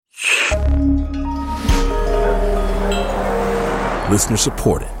Listener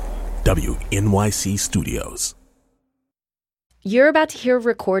supported. WNYC Studios. You're about to hear a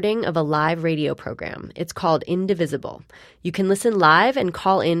recording of a live radio program. It's called Indivisible. You can listen live and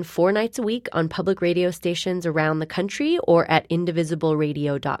call in 4 nights a week on public radio stations around the country or at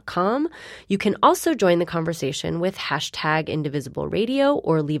indivisibleradio.com. You can also join the conversation with hashtag #IndivisibleRadio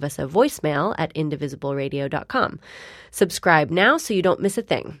or leave us a voicemail at indivisibleradio.com. Subscribe now so you don't miss a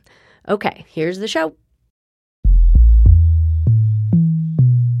thing. Okay, here's the show.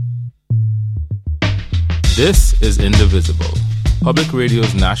 This is Indivisible, public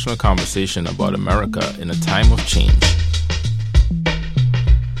radio's national conversation about America in a time of change.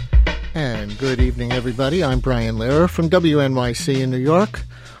 And good evening, everybody. I'm Brian Lehrer from WNYC in New York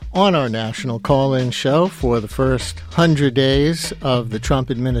on our national call-in show for the first 100 days of the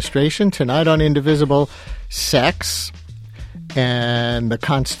Trump administration. Tonight on Indivisible, sex and the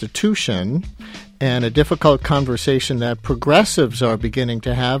Constitution, and a difficult conversation that progressives are beginning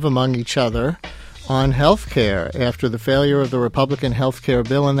to have among each other on health care after the failure of the Republican health care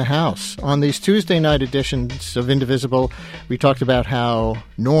bill in the House. On these Tuesday night editions of Indivisible, we talked about how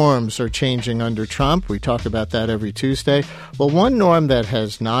norms are changing under Trump. We talk about that every Tuesday. Well, one norm that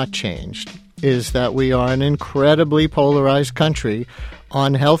has not changed is that we are an incredibly polarized country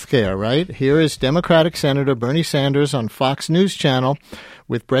on health care, right? Here is Democratic Senator Bernie Sanders on Fox News Channel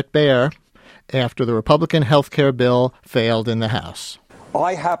with Bret Baier after the Republican health care bill failed in the House.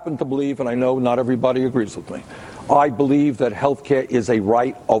 I happen to believe, and I know not everybody agrees with me, I believe that health care is a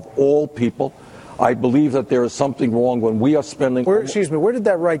right of all people. I believe that there is something wrong when we are spending... Where did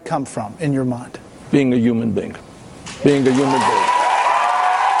that right come from in your mind? Being a human being. Being a human being.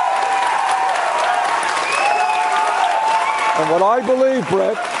 And what I believe,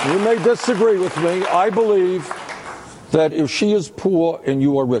 Brett, you may disagree with me, I believe that if she is poor and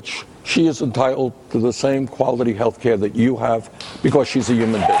you are rich, she is entitled to the same quality health care that you have because she's a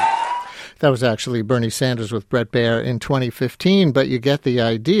human being. That was actually Bernie Sanders with Bret Baier in 2015, but you get the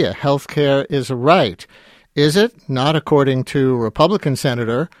idea. Health care is a right. Is it? Not according to Republican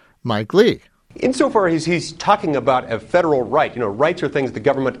Senator Mike Lee. Insofar as he's talking about a federal right, rights are things the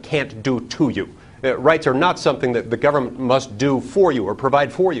government can't do to you. Rights are not something that the government must do for you or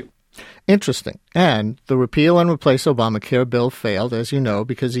provide for you. Interesting. And the repeal and replace Obamacare bill failed, as you know,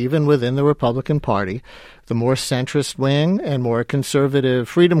 because even within the Republican Party, the more centrist wing and more conservative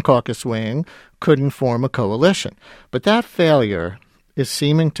Freedom Caucus wing couldn't form a coalition. But that failure is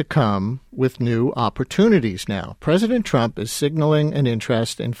seeming to come with new opportunities now. President Trump is signaling an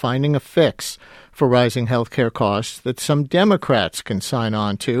interest in finding a fix for rising health care costs that some Democrats can sign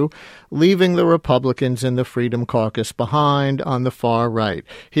on to, leaving the Republicans in the Freedom Caucus behind on the far right.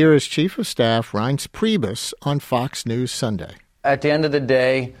 Here is Chief of Staff Reince Priebus on Fox News Sunday. At the end of the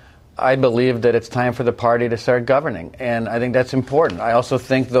day, I believe that it's time for the party to start governing, and I think that's important. I also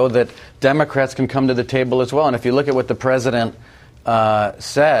think, though, that Democrats can come to the table as well. And if you look at what the president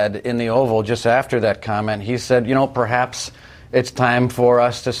said in the Oval just after that comment, he said, perhaps it's time for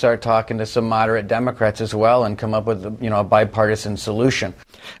us to start talking to some moderate Democrats as well and come up with, a bipartisan solution.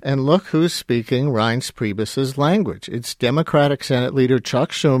 And look who's speaking Reince Priebus's language. It's Democratic Senate Leader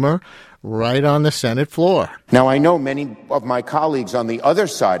Chuck Schumer right on the Senate floor. Now, I know many of my colleagues on the other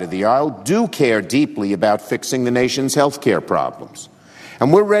side of the aisle do care deeply about fixing the nation's health care problems.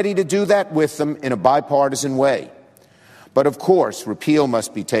 And we're ready to do that with them in a bipartisan way. But, of course, repeal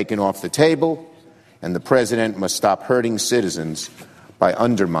must be taken off the table, and the president must stop hurting citizens by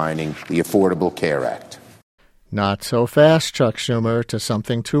undermining the Affordable Care Act. Not so fast, Chuck Schumer, to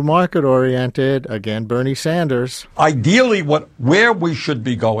something too market-oriented. Again, Bernie Sanders. Ideally, where we should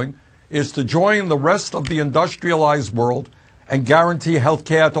be going is to join the rest of the industrialized world and guarantee health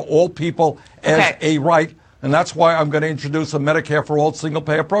care to all people as a right. And that's why I'm going to introduce a Medicare for All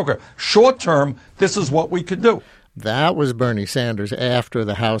single-payer program. Short term, this is what we could do. That was Bernie Sanders after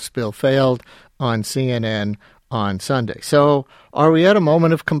the House bill failed on CNN on Sunday. So are we at a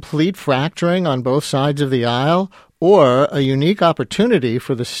moment of complete fracturing on both sides of the aisle, or a unique opportunity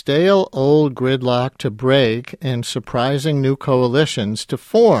for the stale old gridlock to break and surprising new coalitions to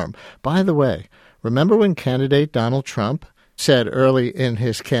form? By the way, remember when candidate Donald Trump said early in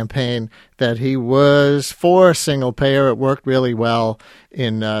his campaign that he was for single payer? It worked really well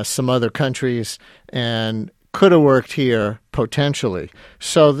in some other countries and could have worked here potentially.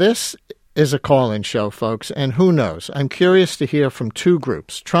 So this is a call-in show, folks, and who knows? I'm curious to hear from two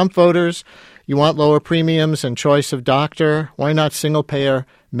groups. Trump voters, you want lower premiums and choice of doctor? Why not single-payer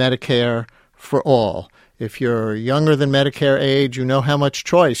Medicare for all? If you're younger than Medicare age, you know how much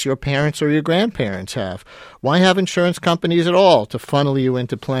choice your parents or your grandparents have. Why have insurance companies at all to funnel you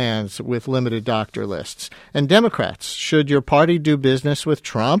into plans with limited doctor lists? And Democrats, should your party do business with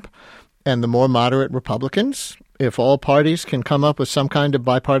Trump and the more moderate Republicans? If all parties can come up with some kind of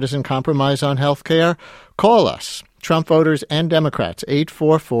bipartisan compromise on health care, call us, Trump voters and Democrats,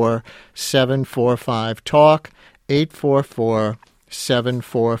 844-745-TALK,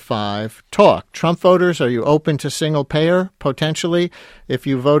 844-745-TALK. Trump voters, are you open to single payer, potentially? If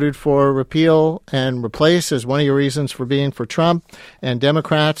you voted for repeal and replace as one of your reasons for being for Trump, and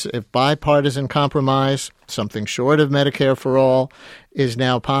Democrats, if bipartisan compromise, something short of Medicare for all, is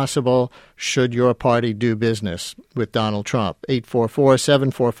now possible, should your party do business with Donald Trump?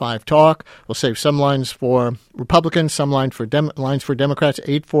 844-745-TALK. We'll save some lines for Republicans, some lines for Democrats,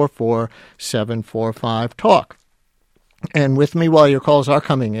 844-745-TALK. And with me while your calls are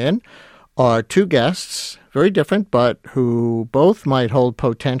coming in are two guests, very different, but who both might hold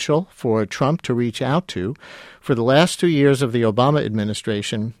potential for Trump to reach out to. For the last 2 years of the Obama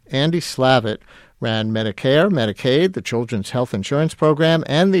administration, Andy Slavitt ran Medicare, Medicaid, the Children's Health Insurance Program,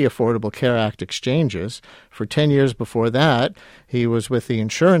 and the Affordable Care Act exchanges. For 10 years before that, he was with the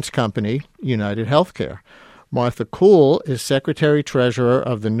insurance company United Healthcare. Martha Kuhl is Secretary-Treasurer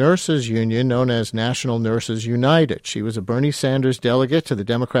of the Nurses Union, known as National Nurses United. She was a Bernie Sanders delegate to the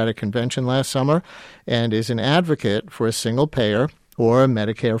Democratic Convention last summer and is an advocate for a single-payer or a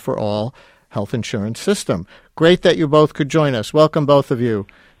Medicare for all health insurance system. Great that you both could join us. Welcome, both of you,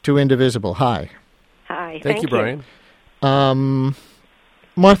 to Indivisible. Hi. Hi. Thank you, Brian.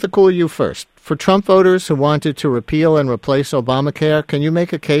 Martha Kuhl, you first. For Trump voters who wanted to repeal and replace Obamacare, can you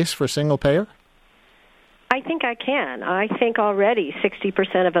make a case for single-payer? I think I can. I think already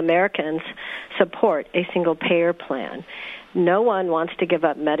 60% of Americans support a single-payer plan. No one wants to give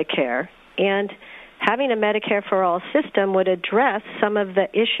up Medicare, and having a Medicare for all system would address some of the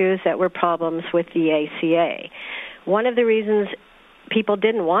issues that were problems with the ACA. One of the reasons people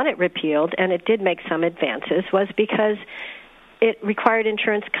didn't want it repealed, and it did make some advances, was because it required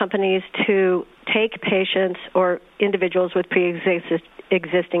insurance companies to take patients or individuals with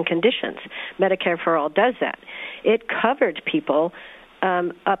pre-existing conditions. Medicare for All does that. It covered people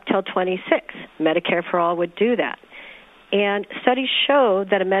up till 26. Medicare for All would do that. And studies show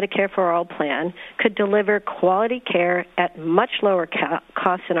that a Medicare for All plan could deliver quality care at much lower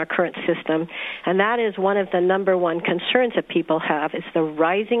costs in our current system, and that is one of the number one concerns that people have, is the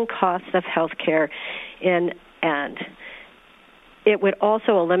rising costs of health care. And it would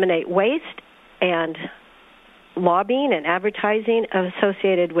also eliminate waste and lobbying and advertising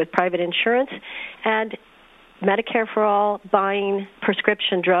associated with private insurance, and Medicare for All buying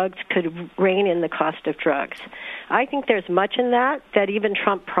prescription drugs could rein in the cost of drugs. I think there's much in that even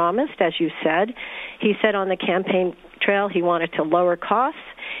Trump promised, as you said. He said on the campaign trail he wanted to lower costs.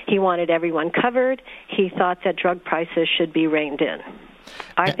 He wanted everyone covered. He thought that drug prices should be reined in.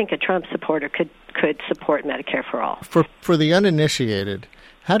 I think a Trump supporter could support Medicare for All. For the uninitiated,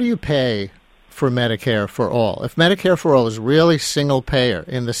 how do you pay for Medicare for All? If Medicare for All is really single payer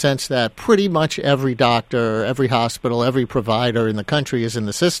in the sense that pretty much every doctor, every hospital, every provider in the country is in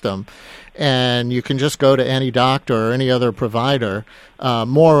the system, and you can just go to any doctor or any other provider,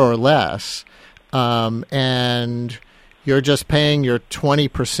 more or less, and you're just paying your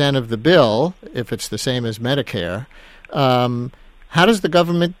 20% of the bill, if it's the same as Medicare, how does the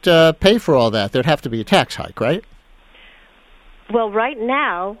government pay for all that? There'd have to be a tax hike, right? Well, right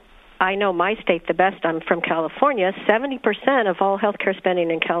now, I know my state the best. I'm from California. 70% of all healthcare spending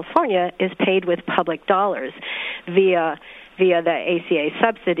in California is paid with public dollars via the ACA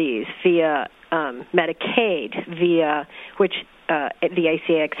subsidies, via Medicaid, via which the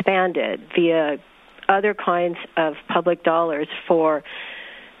ACA expanded, via other kinds of public dollars for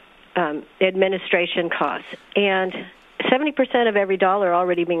administration costs. And 70% of every dollar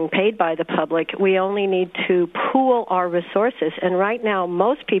already being paid by the public. We only need to pool our resources. And right now,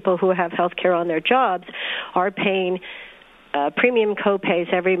 most people who have health care on their jobs are paying premium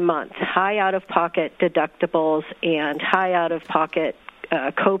copays every month, high out-of-pocket deductibles and high out-of-pocket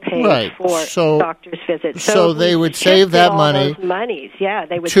copays for doctor's visits. So they would save that money. Yeah,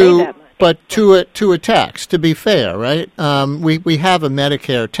 they would save that money. But to a tax, to be fair, right? We have a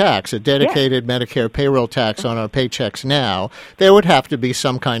Medicare tax, a dedicated Medicare payroll tax on our paychecks now. There would have to be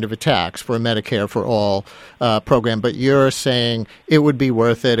some kind of a tax for a Medicare for All program. But you're saying it would be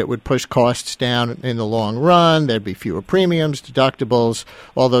worth it. It would push costs down in the long run. There'd be fewer premiums, deductibles,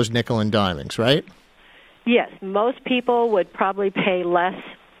 all those nickel and dimings, right? Yes, most people would probably pay less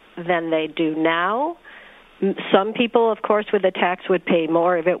than they do now. Some people, of course, with a tax would pay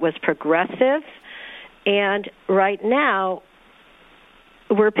more if it was progressive. And right now,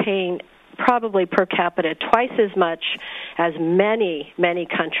 we're paying probably per capita twice as much as many, many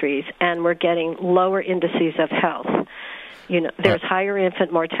countries, and we're getting lower indices of health. There's higher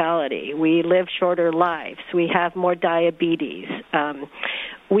infant mortality. We live shorter lives. We have more diabetes.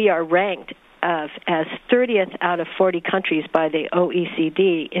 We are ranked as 30th out of 40 countries by the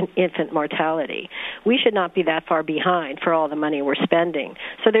OECD in infant mortality. We should not be that far behind for all the money we're spending.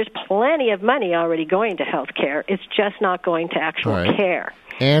 So there's plenty of money already going to health care. It's just not going to actual care.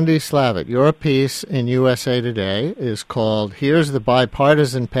 Andy Slavitt, your piece in USA Today is called Here's the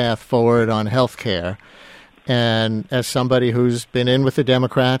Bipartisan Path Forward on Health Care. And as somebody who's been in with the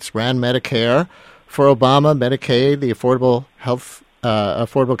Democrats, ran Medicare for Obama, Medicaid, the Affordable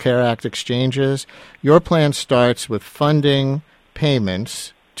Care Act exchanges, your plan starts with funding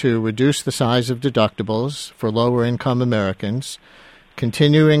payments to reduce the size of deductibles for lower-income Americans,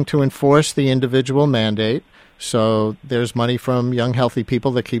 continuing to enforce the individual mandate, so there's money from young, healthy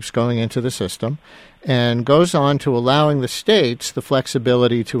people that keeps going into the system, and goes on to allowing the states the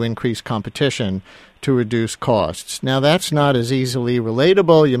flexibility to increase competition to reduce costs. Now, that's not as easily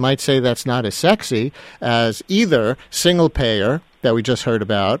relatable. You might say that's not as sexy as either single payer that we just heard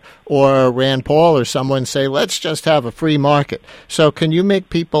about, or Rand Paul or someone say, let's just have a free market. So can you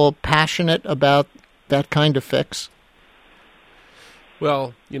make people passionate about that kind of fix?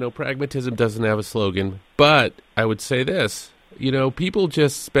 Well, pragmatism doesn't have a slogan, but I would say this. People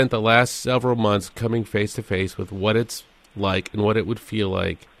just spent the last several months coming face to face with what it's like and what it would feel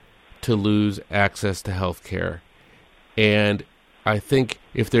like to lose access to health care. And I think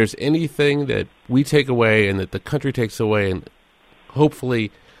if there's anything that we take away and that the country takes away, and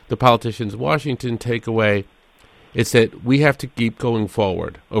hopefully the politicians in Washington take away, it's that we have to keep going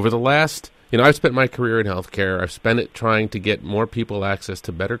forward. Over the last, I've spent my career in healthcare. I've spent it trying to get more people access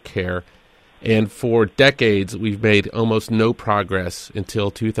to better care. And for decades, we've made almost no progress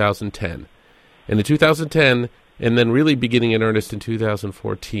until 2010. And in 2010, and then really beginning in earnest in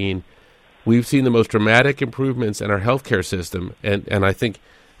 2014, we've seen the most dramatic improvements in our healthcare system. And I think,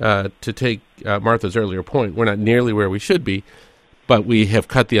 to take Martha's earlier point, we're not nearly where we should be, but we have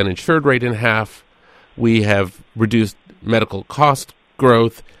cut the uninsured rate in half. We have reduced medical cost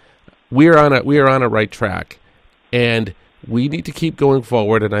growth. We are on a right track, and we need to keep going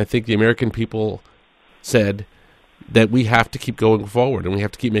forward. And I think the American people said that we have to keep going forward and we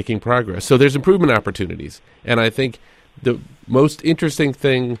have to keep making progress. So there's improvement opportunities. And I think the most interesting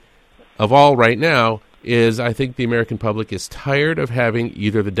thing of all right now is I think the American public is tired of having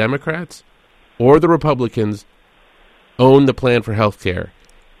either the Democrats or the Republicans own the plan for health care.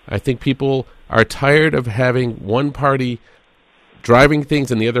 I think people are tired of having one party driving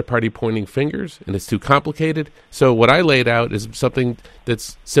things and the other party pointing fingers, and it's too complicated. So what I laid out is something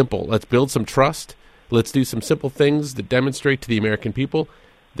that's simple. Let's build some trust. Let's do some simple things that demonstrate to the American people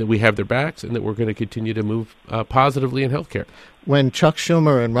that we have their backs and that we're going to continue to move positively in healthcare. When Chuck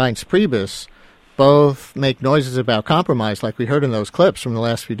Schumer and Reince Priebus both make noises about compromise, like we heard in those clips from the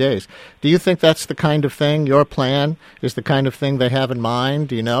last few days, do you think that's the kind of thing, your plan is the kind of thing they have in mind?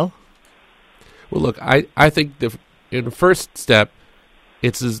 Do you know? Well, look, I think in the first step,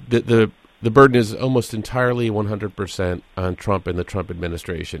 the burden is almost entirely 100% on Trump and the Trump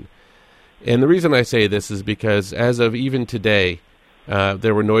administration. And the reason I say this is because as of even today,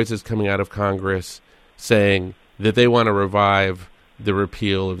 there were noises coming out of Congress saying that they want to revive the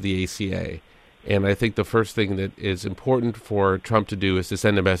repeal of the ACA. And I think the first thing that is important for Trump to do is to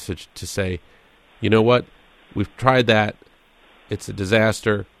send a message to say, you know what, we've tried that. It's a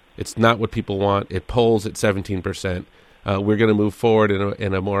disaster. It's not what people want. It polls at 17%. We're going to move forward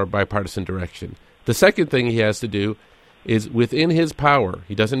in a more bipartisan direction. The second thing he has to do is within his power,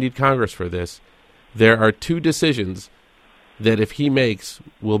 he doesn't need Congress for this, there are two decisions that if he makes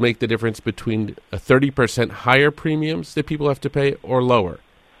will make the difference between a 30% higher premiums that people have to pay or lower.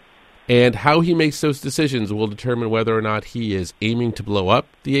 And how he makes those decisions will determine whether or not he is aiming to blow up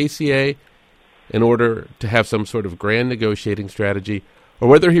the ACA in order to have some sort of grand negotiating strategy, or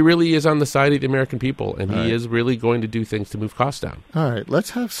whether he really is on the side of the American people and he is really going to do things to move costs down. All right,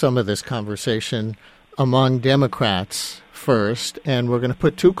 let's have some of this conversation among Democrats first, and we're going to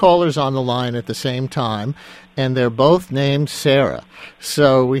put two callers on the line at the same time, and they're both named Sarah.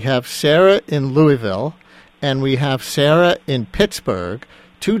 So we have Sarah in Louisville, and we have Sarah in Pittsburgh,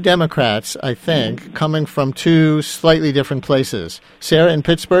 two Democrats, I think, coming from two slightly different places. Sarah in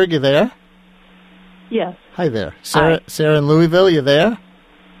Pittsburgh, you there? Yes. Hi there. Sarah in Louisville, you there?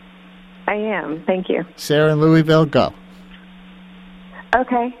 I am. Thank you. Sarah in Louisville, go.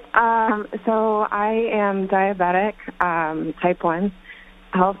 Okay. So I am diabetic, type 1,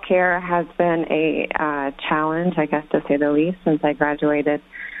 healthcare has been a challenge, I guess, to say the least, since I graduated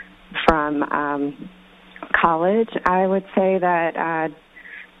from college. I would say that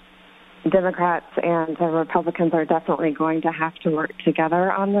Democrats and Republicans are definitely going to have to work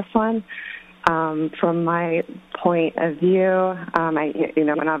together on this one. From my point of view,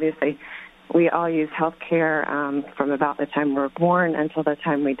 and obviously we all use health care from about the time we're born until the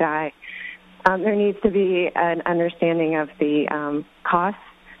time we die. There needs to be an understanding of the costs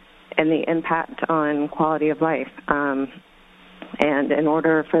and the impact on quality of life. And in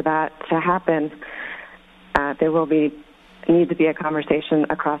order for that to happen, there will need to be a conversation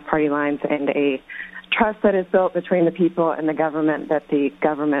across party lines and a trust that is built between the people and the government, that the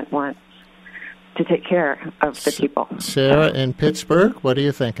government wants to take care of the people. Sarah in Pittsburgh, what are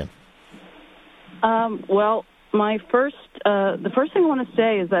you thinking? Well, the first thing I want to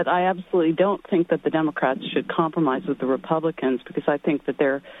say is that I absolutely don't think that the Democrats should compromise with the Republicans, because I think that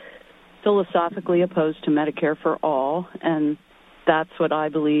they're philosophically opposed to Medicare for all, and that's what I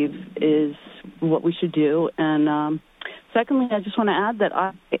believe is what we should do. And secondly, I just want to add that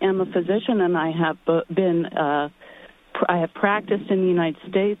I am a physician, and I have I have practiced in the United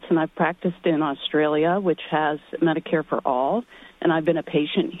States, and I've practiced in Australia, which has Medicare for all. And I've been a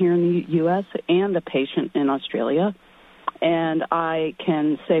patient here in the U.S. and a patient in Australia. And I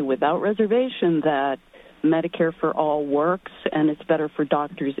can say without reservation that Medicare for all works, and it's better for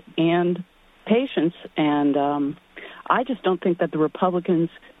doctors and patients. And I just don't think that the Republicans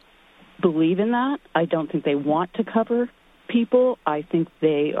believe in that. I don't think they want to cover people. I think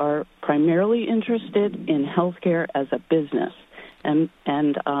they are primarily interested in health care as a business. And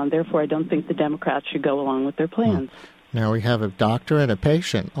therefore, I don't think the Democrats should go along with their plans. Now we have a doctor and a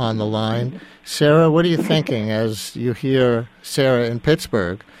patient on the line. Sarah, what are you thinking as you hear Sarah in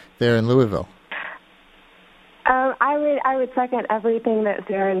Pittsburgh there in Louisville? I would second everything that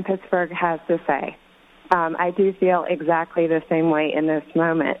Sarah in Pittsburgh has to say. I do feel exactly the same way in this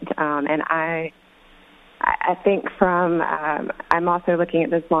moment. And I think I'm also looking at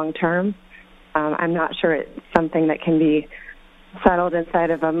this long term. I'm not sure it's something that can be settled inside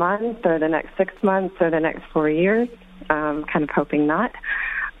of a month or the next 6 months or the next 4 years. Kind of hoping not.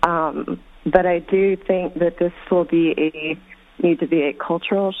 But I do think that this will need to be a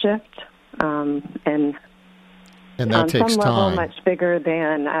cultural shift, and that on takes some level time. much bigger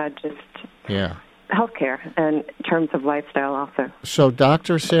than just healthcare and in terms of lifestyle also. So,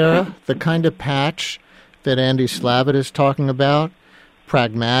 Dr. Sarah, the kind of patch that Andy Slavitt is talking about,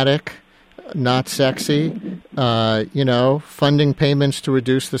 pragmatic, not sexy, funding payments to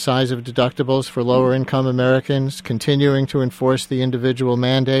reduce the size of deductibles for lower-income Americans, continuing to enforce the individual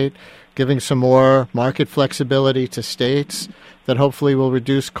mandate, giving some more market flexibility to states that hopefully will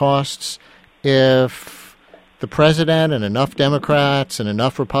reduce costs. If the president and enough Democrats and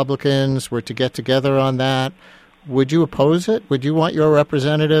enough Republicans were to get together on that, would you oppose it? Would you want your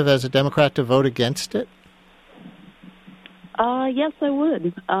representative as a Democrat to vote against it? Yes, I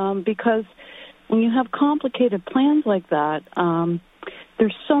would, because when you have complicated plans like that,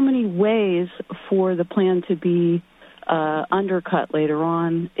 there's so many ways for the plan to be undercut later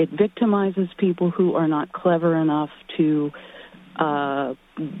on. It victimizes people who are not clever enough to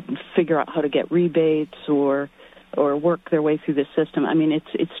figure out how to get rebates or work their way through the system. I mean,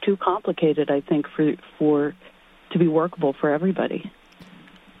 it's too complicated, I think, for to be workable for everybody.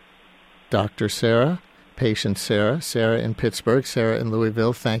 Dr. Sarah, patient Sarah in Pittsburgh, Sarah in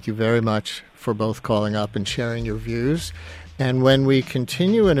Louisville, thank you very much for both calling up and sharing your views. And when we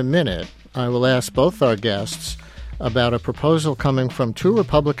continue in a minute, I will ask both our guests about a proposal coming from two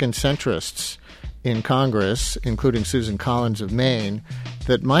Republican centrists in Congress, including Susan Collins of Maine,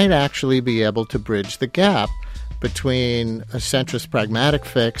 that might actually be able to bridge the gap between a centrist pragmatic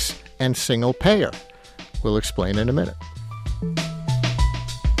fix and single payer. We'll explain in a minute.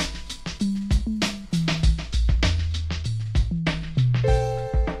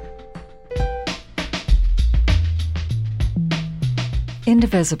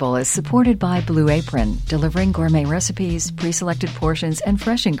 Indivisible is supported by Blue Apron, delivering gourmet recipes, pre-selected portions, and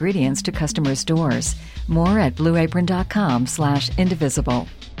fresh ingredients to customers' doors. More at blueapron.com/indivisible.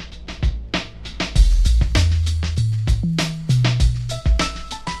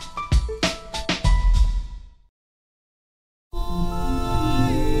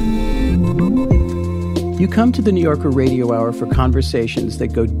 You come to the New Yorker Radio Hour for conversations that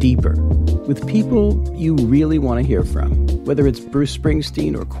go deeper with people you really want to hear from, whether it's Bruce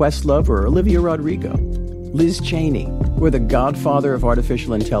Springsteen or Questlove or Olivia Rodrigo, Liz Cheney, or the godfather of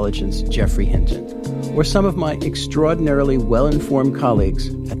artificial intelligence, Jeffrey Hinton, or some of my extraordinarily well-informed colleagues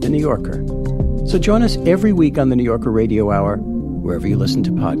at The New Yorker. So join us every week on the New Yorker Radio Hour wherever you listen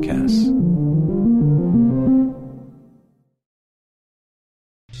to podcasts.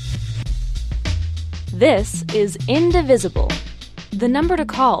 This is Indivisible. The number to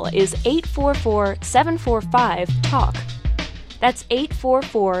call is 844-745-TALK. That's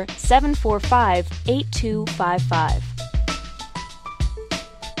 844-745-8255.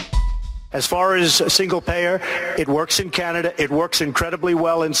 As far as single payer, it works in Canada. It works incredibly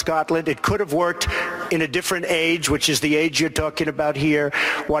well in Scotland. It could have worked in a different age, which is the age you're talking about here.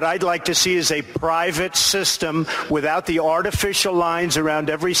 What I'd like to see is a private system without the artificial lines around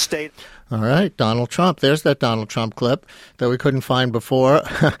every state. All right, Donald Trump. There's that Donald Trump clip that we couldn't find before,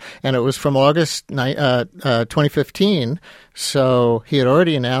 and it was from August 2015. So he had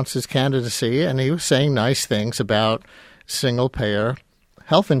already announced his candidacy, and he was saying nice things about single-payer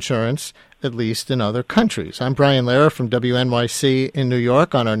health insurance, at least in other countries. I'm Brian Lehrer from WNYC in New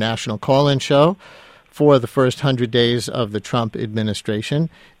York on our national call-in show for the first 100 days of the Trump administration,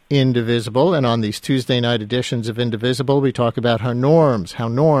 Indivisible. And on these Tuesday night editions of Indivisible, we talk about how norms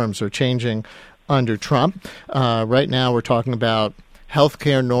are changing under Trump. Right now we're talking about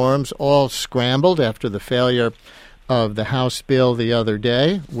healthcare norms all scrambled after the failure of the House bill the other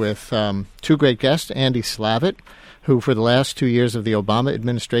day with two great guests, Andy Slavitt, who for the last 2 years of the Obama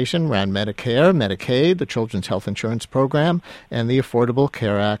administration ran Medicare, Medicaid, the Children's Health Insurance Program, and the Affordable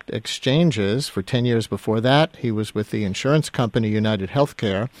Care Act exchanges. For 10 years before that, he was with the insurance company United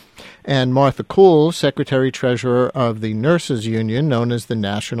Healthcare. And Martha Kuhl, Secretary-Treasurer of the Nurses Union, known as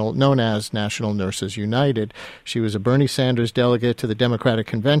National Nurses United. She was a Bernie Sanders delegate to the Democratic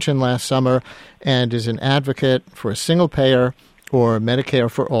Convention last summer and is an advocate for a single-payer or Medicare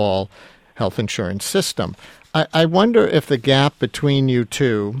for all health insurance system. I wonder if the gap between you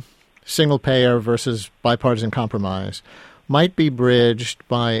two, single-payer versus bipartisan compromise, might be bridged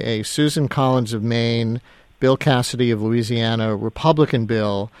by a Susan Collins of Maine, Bill Cassidy of Louisiana Republican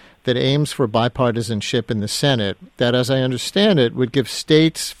bill that aims for bipartisanship in the Senate that, as I understand it, would give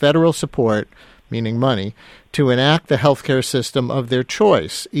states federal support, meaning money, to enact the healthcare system of their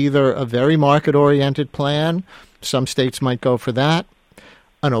choice, either a very market-oriented plan, some states might go for that,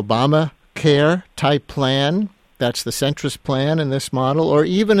 an Obama care type plan, that's the centrist plan in this model, or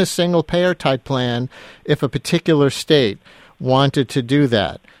even a single payer type plan if a particular state wanted to do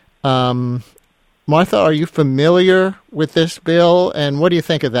that. Martha, are you familiar with this bill, and what do you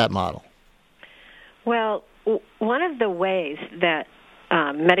think of that model? Well, one of the ways that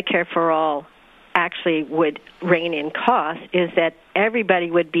Medicare for All actually would rein in costs is that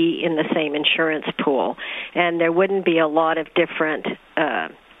everybody would be in the same insurance pool, and there wouldn't be a lot of different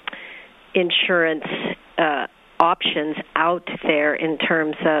insurance options out there in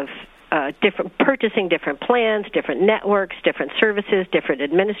terms of purchasing different plans, different networks, different services, different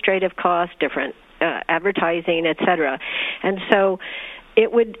administrative costs, different advertising, etc. And so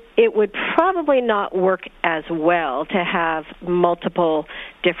it would probably not work as well to have multiple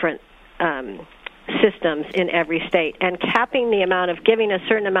different systems in every state, and capping the amount of giving a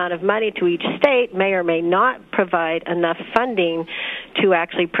certain amount of money to each state may or may not provide enough funding to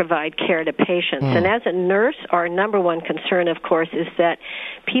actually provide care to patients. And as a nurse, our number one concern, of course, is that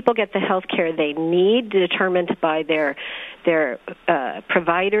people get the health care they need, determined by their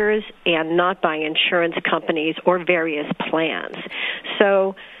providers and not by insurance companies or various plans.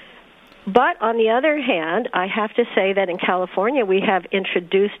 But on the other hand, I have to say that in California we have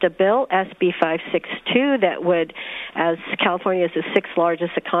introduced a bill, SB 562, that would, as California is the sixth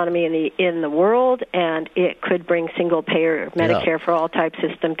largest economy in the world, and it could bring single-payer Medicare for all type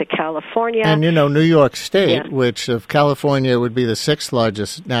system to California. And, New York State, which if California would be the sixth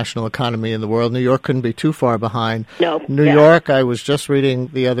largest national economy in the world, New York couldn't be too far behind. New York, I was just reading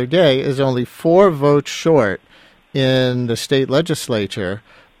the other day, is only 4 votes short in the state legislature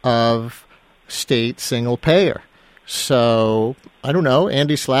of state single payer. So, I don't know,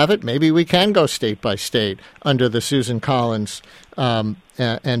 Andy Slavitt, maybe we can go state by state under the Susan Collins and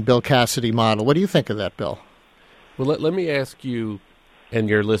Bill Cassidy model. What do you think of that, Bill? Well, let me ask you and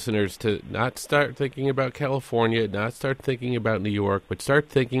your listeners to not start thinking about California, not start thinking about New York, but start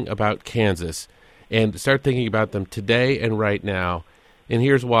thinking about Kansas and start thinking about them today and right now. And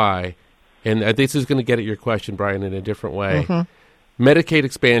here's why. And this is going to get at your question, Brian, in a different way. Mm-hmm. Medicaid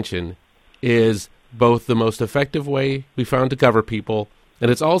expansion is both the most effective way we found to cover people,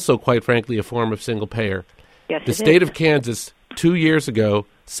 and it's also, quite frankly, a form of single payer. Yes, the state of Kansas, 2 years ago,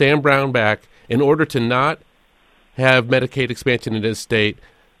 Sam Brownback, in order to not have Medicaid expansion in his state,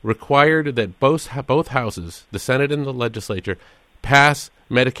 required that both houses, the Senate and the legislature, pass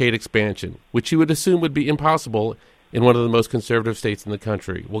Medicaid expansion, which you would assume would be impossible in one of the most conservative states in the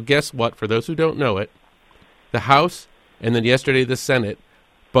country. Well, guess what? For those who don't know it, the House and then yesterday the Senate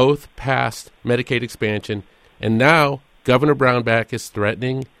both passed Medicaid expansion, and now Governor Brownback is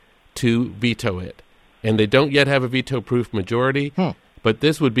threatening to veto it. And they don't yet have a veto-proof majority, but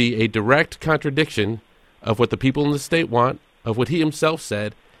this would be a direct contradiction of what the people in the state want, of what he himself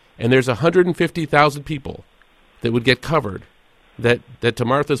said, and there's 150,000 people that would get covered, that to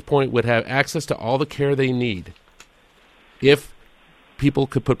Martha's point would have access to all the care they need if people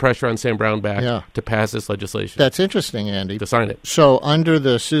could put pressure on Sam Brownback to pass this legislation. That's interesting, Andy. To sign it. So under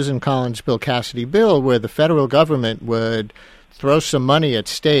the Susan Collins, Bill Cassidy bill, where the federal government would throw some money at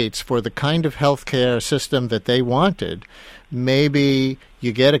states for the kind of health care system that they wanted, maybe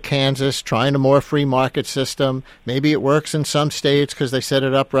you get a Kansas trying a more free market system. Maybe it works in some states because they set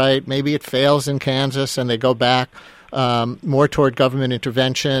it up right. Maybe it fails in Kansas and they go back more toward government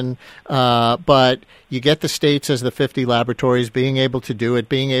intervention. But you get the states as the 50 laboratories being able to do it,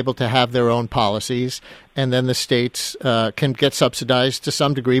 being able to have their own policies, and then the states can get subsidized to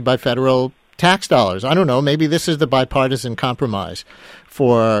some degree by federal tax dollars. I don't know. Maybe this is the bipartisan compromise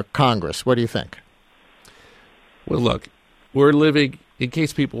for Congress. What do you think? Well, look, we're living, in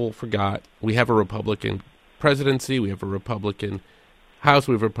case people forgot, we have a Republican presidency, we have a Republican House,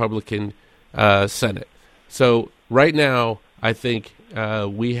 we have a Republican Senate. So right now, I think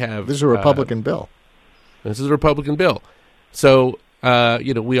we have... This is a Republican bill. This is a Republican bill. So,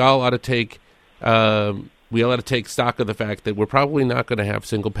 we all ought to take stock of the fact that we're probably not going to have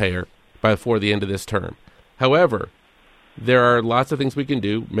single payer before the end of this term. However, there are lots of things we can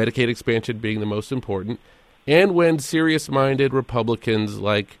do, Medicaid expansion being the most important. And when serious-minded Republicans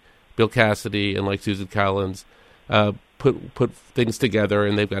like Bill Cassidy and like Susan Collins put things together,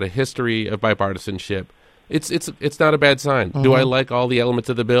 and they've got a history of bipartisanship, it's not a bad sign. Mm-hmm. Do I like all the elements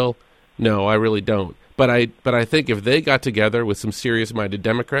of the bill? No, I really don't. But I think if they got together with some serious-minded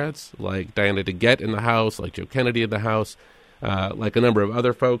Democrats, like Diana DeGette in the House, like Joe Kennedy in the House, like a number of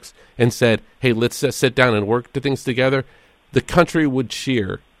other folks, and said, hey, let's sit down and work things together, the country would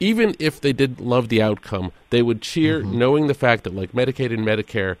cheer. Even if they didn't love the outcome, they would cheer knowing the fact that, like Medicaid and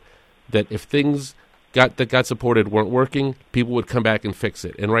Medicare, that if things that got supported weren't working, people would come back and fix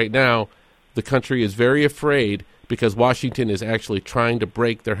it. And right now, the country is very afraid because Washington is actually trying to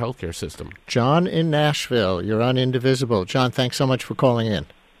break their healthcare system. John in Nashville, you're on Indivisible. John, thanks so much for calling in.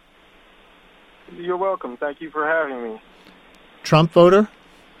 You're welcome. Thank you for having me. Trump voter?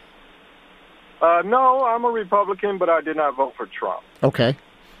 No, I'm a Republican, but I did not vote for Trump. Okay.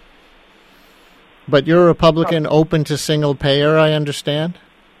 But you're a Republican open to single payer, I understand?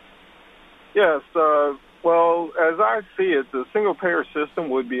 Yes. Well, as I see it, the single payer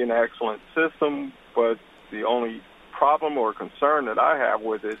system would be an excellent system, but the only problem or concern that I have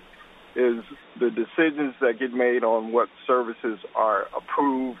with it is the decisions that get made on what services are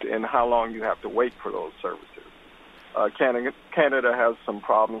approved and how long you have to wait for those services. Canada has some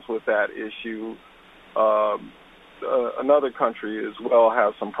problems with that issue. Another country as well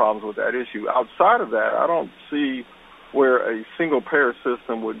has some problems with that issue. Outside of that, I don't see where a single-payer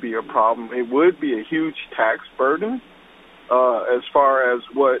system would be a problem. It would be a huge tax burden as far as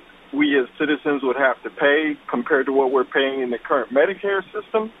what we as citizens would have to pay compared to what we're paying in the current Medicare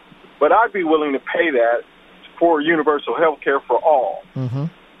system. But I'd be willing to pay that for universal health care for all. Mm-hmm.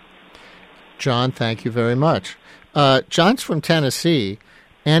 John, thank you very much. John's from Tennessee.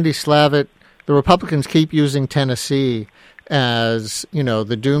 Andy Slavitt, the Republicans keep using Tennessee as,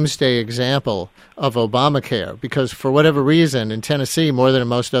 the doomsday example of Obamacare because for whatever reason in Tennessee, more than in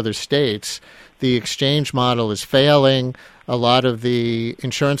most other states, the exchange model is failing. A lot of the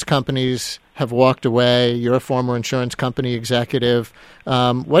insurance companies have walked away. You're a former insurance company executive.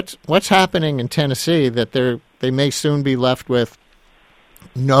 What's happening in Tennessee that they may soon be left with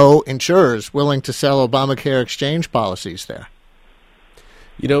no insurers willing to sell Obamacare exchange policies there?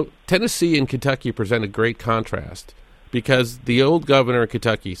 Tennessee and Kentucky present a great contrast because the old governor of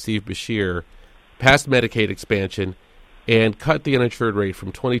Kentucky, Steve Beshear, passed Medicaid expansion and cut the uninsured rate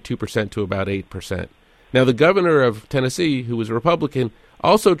from 22% to about 8%. Now, the governor of Tennessee, who was a Republican,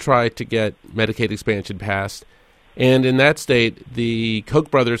 also tried to get Medicaid expansion passed, and in that state, the Koch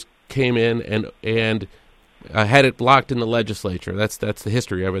brothers came in and had it blocked in the legislature. That's the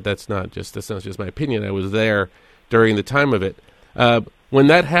history of it. That's not just my opinion. I was there during the time of it. When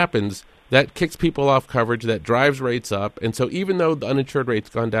that happens, that kicks people off coverage, that drives rates up, and so even though the uninsured rate's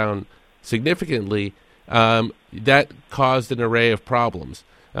gone down significantly, that caused an array of problems.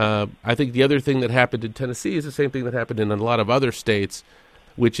 I think the other thing that happened in Tennessee is the same thing that happened in a lot of other states,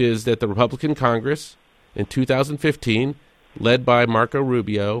 which is that the Republican Congress in 2015, led by Marco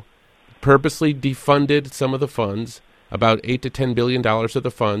Rubio, purposely defunded some of the funds, about $8 to $10 billion of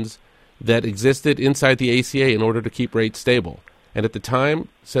the funds, that existed inside the ACA in order to keep rates stable. And at the time,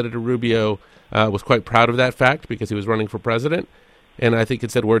 Senator Rubio was quite proud of that fact because he was running for president. And I think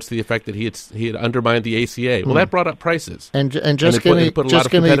it said words to the effect that he had undermined the ACA. Well, that brought up prices. And just give me put a lot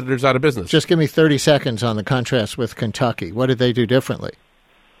of competitors out of business. Just give me 30 seconds on the contrast with Kentucky. What did they do differently?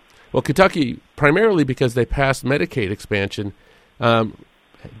 Well, Kentucky, primarily because they passed Medicaid expansion, that's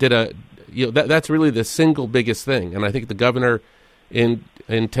really the single biggest thing. And I think the governor in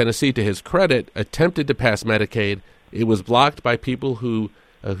Tennessee, to his credit, attempted to pass Medicaid. It was blocked by people who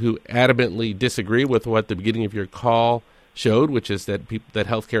adamantly disagree with what the beginning of your call showed, which is that that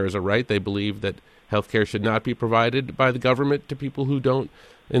health care is a right. They believe that health care should not be provided by the government to people who don't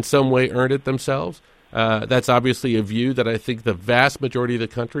in some way earn it themselves. That's obviously a view that I think the vast majority of the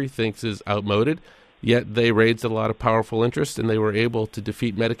country thinks is outmoded, yet they raised a lot of powerful interest, and they were able to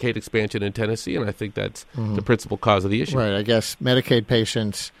defeat Medicaid expansion in Tennessee, and I think that's the principal cause of the issue. Right. I guess Medicaid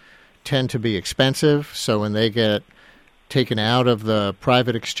patients tend to be expensive, so when they get taken out of the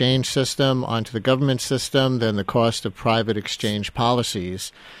private exchange system onto the government system, then the cost of private exchange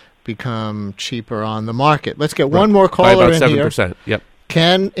policies become cheaper on the market. Let's get one more caller by about in 7%. here. Yep.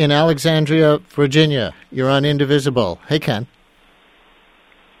 Ken in Alexandria, Virginia. You're on Indivisible. Hey, Ken.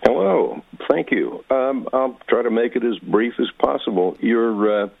 Hello. Thank you. I'll try to make it as brief as possible.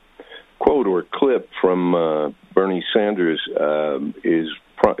 Your quote or clip from Bernie Sanders is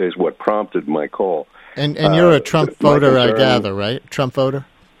what prompted my call. And you're a Trump voter, I gather, right? Trump voter?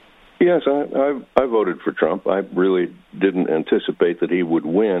 Yes, I voted for Trump. I really didn't anticipate that he would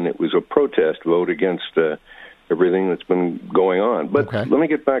win. It was a protest vote against everything that's been going on. But let me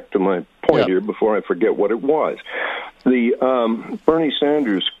get back to my point here before I forget what it was. The Bernie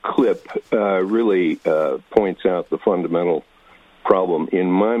Sanders clip really points out the fundamental problem in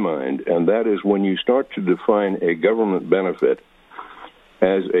my mind, and that is when you start to define a government benefit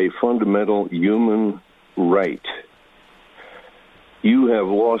as a fundamental human right, you have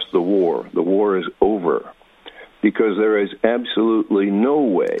lost the war. The war is over, because there is absolutely no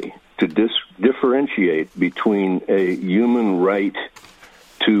way to differentiate between a human right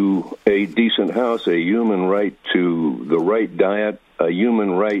to a decent house, a human right to the right diet, a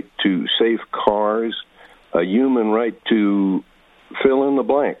human right to safe cars, a human right to fill in the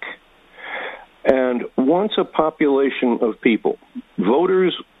blank. And once a population of people,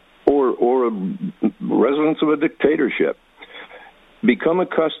 voters or residents of a dictatorship, become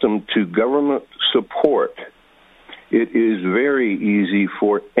accustomed to government support, it is very easy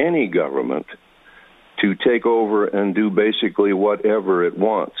for any government to take over and do basically whatever it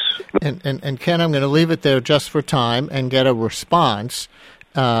wants. And Ken, I'm going to leave it there just for time and get a response.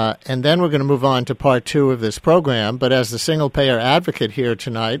 And then we're going to move on to part two of this program. But as the single-payer advocate here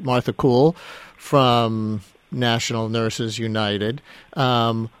tonight, Martha Kuhl from National Nurses United,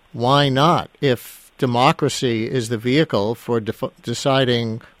 why not? If democracy is the vehicle for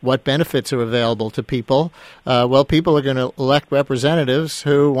deciding what benefits are available to people, well, people are going to elect representatives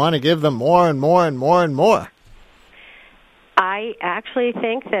who want to give them more and more and more and more. I actually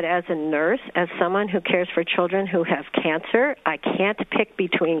think that as a nurse, as someone who cares for children who have cancer, I can't pick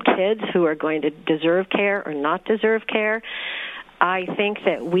between kids who are going to deserve care or not deserve care. I think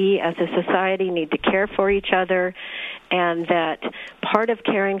that we as a society need to care for each other, and that part of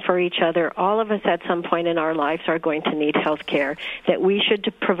caring for each other, all of us at some point in our lives are going to need health care, that we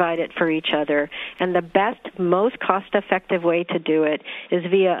should provide it for each other. And the best, most cost-effective way to do it is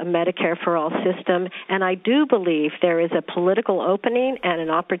via a Medicare for All system. And I do believe there is a political opening and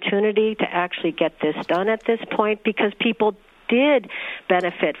an opportunity to actually get this done at this point, because people did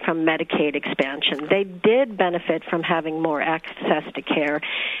benefit from Medicaid expansion. They did benefit from having more access to care.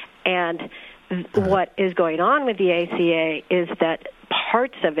 And what is going on with the ACA is that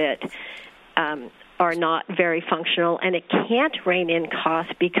parts of it are not very functional, and it can't rein in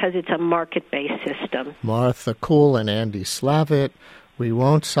costs because it's a market-based system. Martha Kuhl and Andy Slavitt. We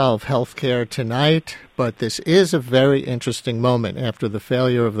won't solve health care tonight, but this is a very interesting moment after the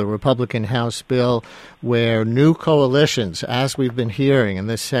failure of the Republican House bill, where new coalitions, as we've been hearing in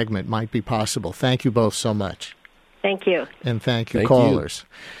this segment, might be possible. Thank you both so much. Thank you. And thank you, callers.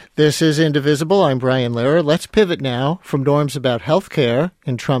 This is Indivisible. I'm Brian Lehrer. Let's pivot now from norms about health care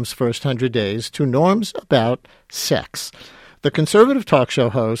in Trump's first 100 days to norms about sex. The conservative talk show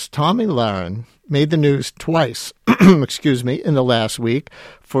host, Tomi Lahren, made the news twice, in the last week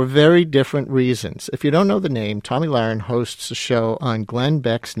for very different reasons. If you don't know the name, Tomi Lahren hosts a show on Glenn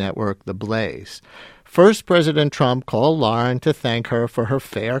Beck's network, The Blaze. First, President Trump called Lahren to thank her for her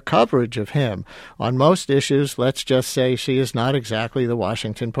fair coverage of him. On most issues, let's just say she is not exactly the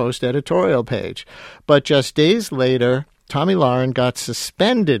Washington Post editorial page. But just days later, Tomi Lahren got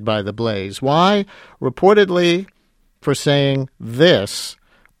suspended by the Blaze. Why? Reportedly for saying this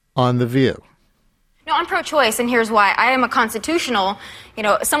on The View. No, I'm pro-choice, and here's why. I am a constitutional,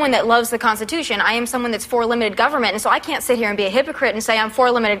 someone that loves the Constitution. I am someone that's for limited government, and so I can't sit here and be a hypocrite and say I'm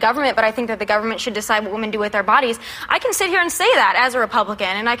for limited government, but I think that the government should decide what women do with their bodies. I can sit here and say that as a Republican,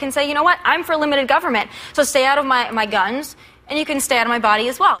 and I can say, you know what, I'm for limited government, so stay out of my guns, and you can stay out of my body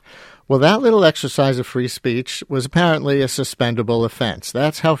as well. Well, that little exercise of free speech was apparently a suspendable offense.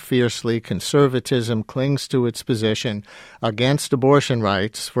 That's how fiercely conservatism clings to its position against abortion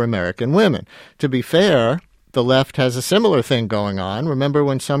rights for American women. To be fair, the left has a similar thing going on. Remember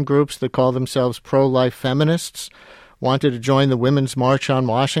when some groups that call themselves pro-life feminists wanted to join the Women's March on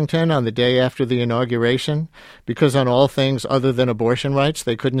Washington on the day after the inauguration because on all things other than abortion rights,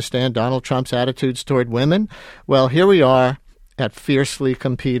 they couldn't stand Donald Trump's attitudes toward women? Well, here we are at fiercely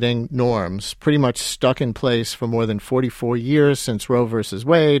competing norms, pretty much stuck in place for more than 44 years since Roe versus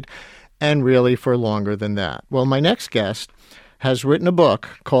Wade, and really for longer than that. Well, my next guest has written a book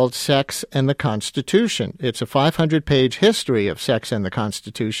called Sex and the Constitution. It's a 500-page history of sex and the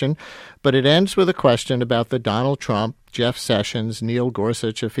Constitution, but it ends with a question about the Donald Trump, Jeff Sessions, Neil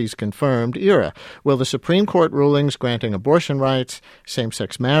Gorsuch, if he's confirmed, era. Will the Supreme Court rulings granting abortion rights,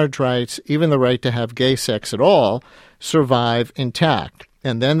 same-sex marriage rights, even the right to have gay sex at all, survive intact?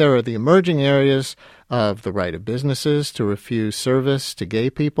 And then there are the emerging areas of the right of businesses to refuse service to gay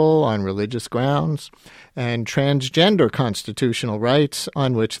people on religious grounds, and transgender constitutional rights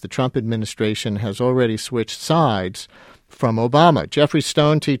on which the Trump administration has already switched sides from Obama. Jeffrey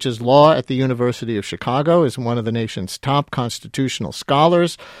Stone teaches law at the University of Chicago, is one of the nation's top constitutional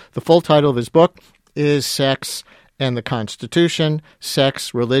scholars. The full title of his book is Sex and the Constitution,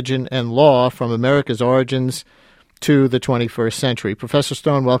 Sex, Religion, and Law from America's Origins to the 21st Century. Professor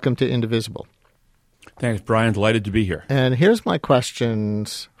Stone, welcome to Indivisible. Thanks, Brian. Delighted to be here. And here's my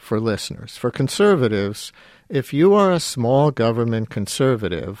questions for listeners. For conservatives, if you are a small government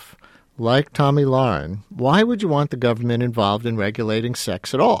conservative like Tomi Lahren, why would you want the government involved in regulating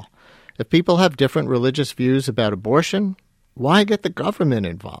sex at all? If people have different religious views about abortion, why get the government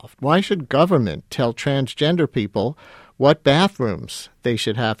involved? Why should government tell transgender people what bathrooms they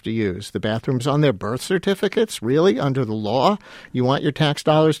should have to use? The bathrooms on their birth certificates? Really? Under the law? You want your tax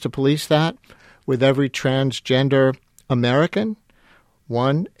dollars to police that with every transgender American?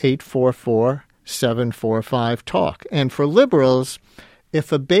 1-844-745-TALK. And for liberals,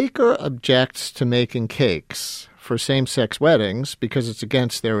 if a baker objects to making cakes for same-sex weddings because it's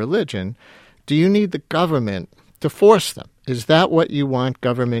against their religion, do you need the government to force them? Is that what you want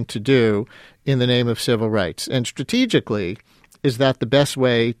government to do in the name of civil rights? And strategically, is that the best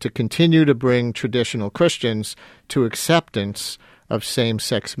way to continue to bring traditional Christians to acceptance of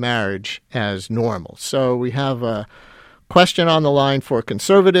same-sex marriage as normal? So we have a question on the line for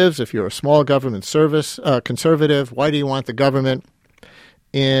conservatives. If you're a small government conservative, why do you want the government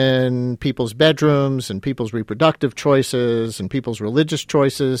in people's bedrooms and people's reproductive choices and people's religious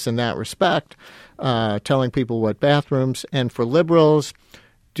choices in that respect, telling people what bathrooms? And for liberals,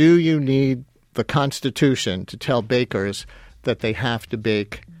 do you need the Constitution to tell bakers that they have to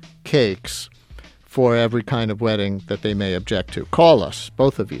bake cakes for every kind of wedding that they may object to? Call us,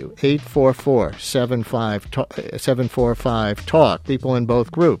 both of you, 844-745-TALK. People in both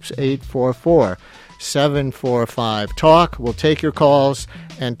groups, 844-745-TALK. We'll take your calls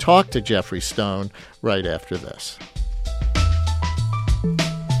and talk to Jeffrey Stone right after this.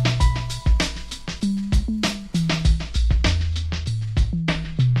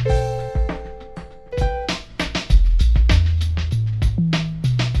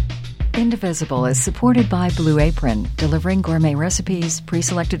 Indivisible is supported by Blue Apron, delivering gourmet recipes,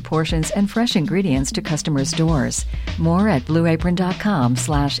 pre-selected portions, and fresh ingredients to customers' doors. More at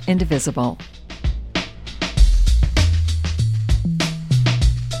blueapron.com/indivisible.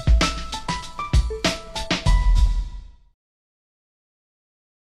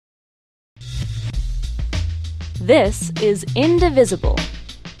 This is Indivisible.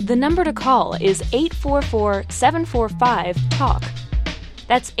 The number to call is 844-745-TALK.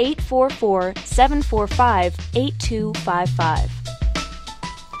 That's 844-745-8255.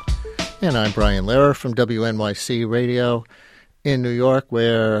 And I'm Brian Lehrer from WNYC Radio in New York,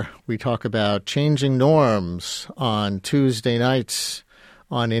 where we talk about changing norms on Tuesday nights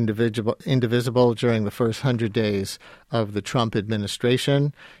on Indivisible during the first 100 days of the Trump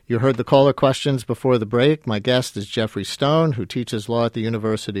administration. You heard the caller questions before the break. My guest is Jeffrey Stone, who teaches law at the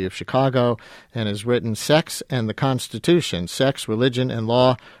University of Chicago and has written Sex and the Constitution, Sex, Religion, and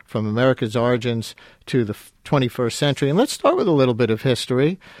Law from America's Origins to the 21st Century. And let's start with a little bit of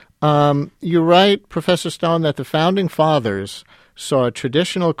history. You write, Professor Stone, that the Founding Fathers saw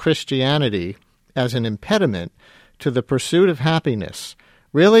traditional Christianity as an impediment to the pursuit of happiness.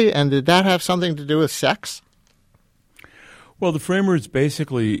 Really? And did that have something to do with sex? Well, the framers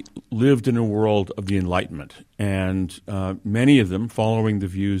basically lived in a world of the Enlightenment, and many of them, following the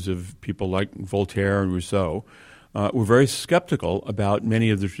views of people like Voltaire and Rousseau, were very skeptical about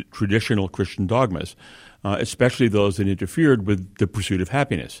many of the traditional Christian dogmas, especially those that interfered with the pursuit of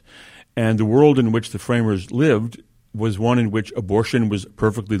happiness. And the world in which the framers lived was one in which abortion was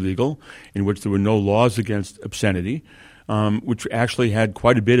perfectly legal, in which there were no laws against obscenity, which actually had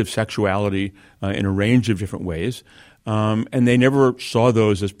quite a bit of sexuality in a range of different ways. And they never saw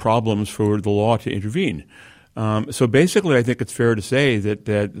those as problems for the law to intervene. So basically, I think it's fair to say that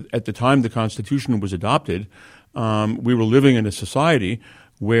at the time the Constitution was adopted, we were living in a society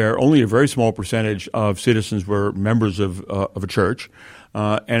where only a very small percentage of citizens were members of a church,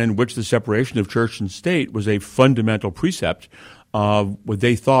 and in which the separation of church and state was a fundamental precept of what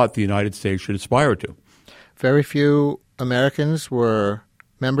they thought the United States should aspire to. Very few Americans were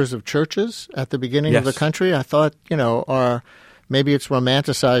members of churches at the beginning of the country. I thought, maybe it's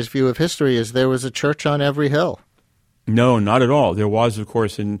romanticized view of history is there was a church on every hill. No, not at all. There was, of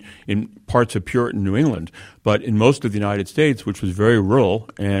course, in parts of Puritan New England, but in most of the United States, which was very rural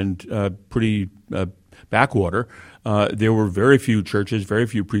and pretty backwater, there were very few churches, very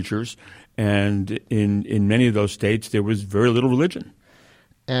few preachers, and in many of those states, there was very little religion.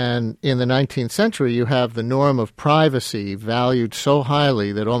 And in the 19th century, you have the norm of privacy valued so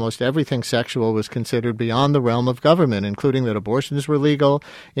highly that almost everything sexual was considered beyond the realm of government, including that abortions were legal,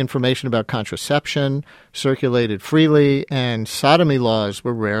 information about contraception circulated freely, and sodomy laws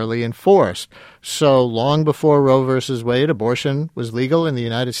were rarely enforced. So long before Roe versus Wade, abortion was legal in the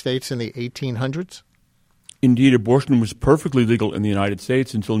United States in the 1800s? Indeed, abortion was perfectly legal in the United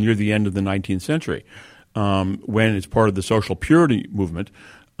States until near the end of the 19th century. When, as part of the social purity movement,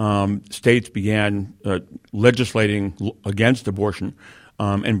 states began legislating against abortion.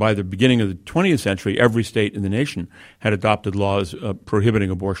 And by the beginning of the 20th century, every state in the nation had adopted laws prohibiting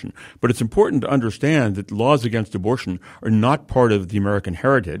abortion. But it's important to understand that laws against abortion are not part of the American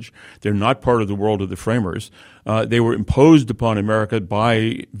heritage. They're not part of the world of the framers. They were imposed upon America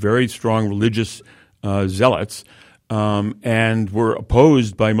by very strong religious zealots, and were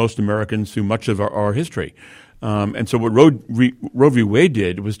opposed by most Americans through much of our history. And so what Roe v. Wade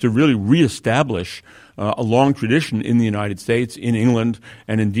did was to really reestablish a long tradition in the United States, in England,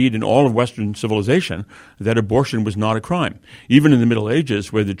 and indeed in all of Western civilization, that abortion was not a crime. Even in the Middle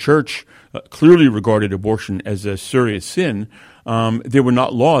Ages, where the church clearly regarded abortion as a serious sin, there were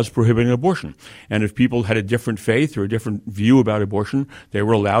not laws prohibiting abortion. And if people had a different faith or a different view about abortion, they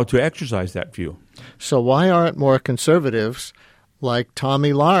were allowed to exercise that view. So why aren't more conservatives like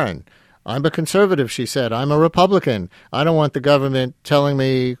Tomi Lahren? I'm a conservative, she said. I'm a Republican. I don't want the government telling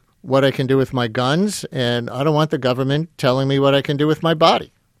me what I can do with my guns, and I don't want the government telling me what I can do with my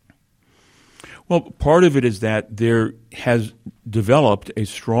body. Well, part of it is that there has developed a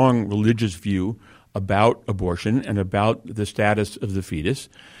strong religious view about abortion and about the status of the fetus.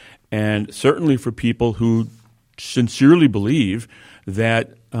 And certainly for people who sincerely believe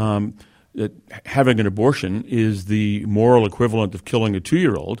that that having an abortion is the moral equivalent of killing a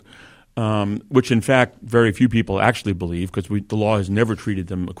 2-year-old, which in fact very few people actually believe because the law has never treated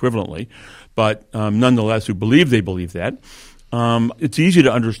them equivalently. But nonetheless, who believe they believe that, it's easy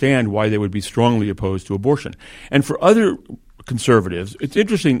to understand why they would be strongly opposed to abortion. And for other conservatives, it's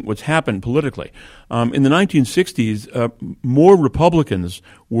interesting what's happened politically. In the 1960s, more Republicans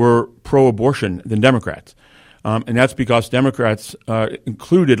were pro-abortion than Democrats. And that's because Democrats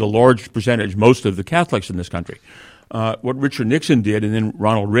included a large percentage, most of the Catholics in this country. What Richard Nixon did and then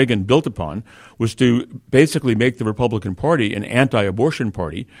Ronald Reagan built upon was to basically make the Republican Party an anti-abortion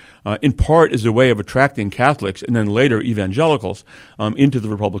party, in part as a way of attracting Catholics and then later evangelicals into the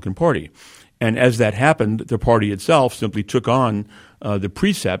Republican Party. And as that happened, the party itself simply took on the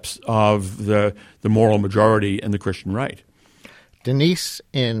precepts of the moral majority and the Christian right. Denise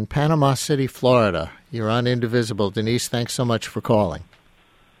in Panama City, Florida. You're on Indivisible. Denise, thanks so much for calling.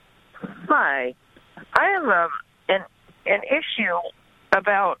 Hi. I have an issue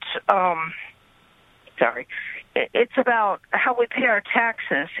about, it's about how we pay our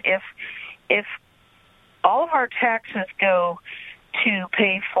taxes. If all of our taxes go to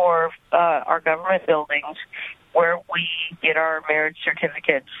pay for our government buildings where we get our marriage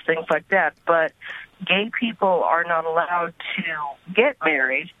certificates, things like that, but gay people are not allowed to get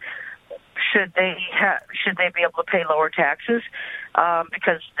married, should they be able to pay lower taxes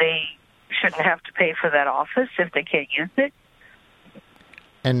because they shouldn't have to pay for that office if they can't use it?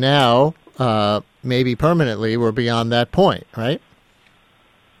 And now, maybe permanently, we're beyond that point, right?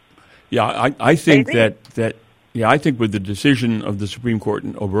 Yeah, I think I think with the decision of the Supreme Court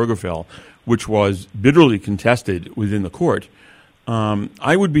in Obergefell, which was bitterly contested within the court,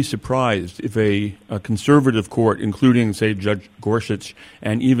 I would be surprised if a conservative court, including, say, Judge Gorsuch,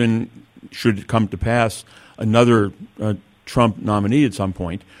 and even should it come to pass another Trump nominee at some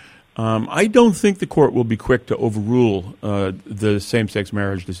point, I don't think the court will be quick to overrule the same-sex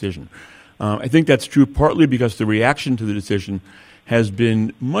marriage decision. I think that's true partly because the reaction to the decision has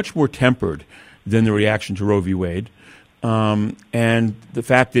been much more tempered than the reaction to Roe v. Wade. And the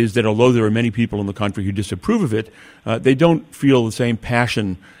fact is that although there are many people in the country who disapprove of it, they don't feel the same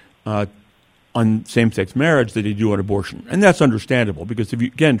passion on same-sex marriage that they do on abortion. And that's understandable, because if you,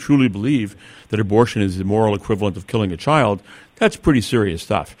 again, truly believe that abortion is the moral equivalent of killing a child, that's pretty serious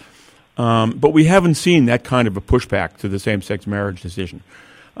stuff. But we haven't seen that kind of a pushback to the same-sex marriage decision.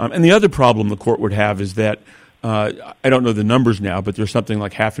 And the other problem the court would have is that I don't know the numbers now, but there's something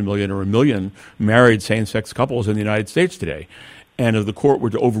like 500,000 or 1 million married same-sex couples in the United States today. And if the court were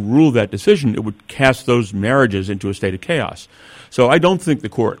to overrule that decision, it would cast those marriages into a state of chaos. So I don't think the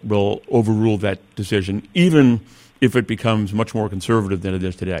court will overrule that decision, even if it becomes much more conservative than it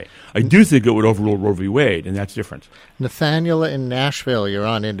is today. I do think it would overrule Roe v. Wade, and that's different. Nathaniel in Nashville, you're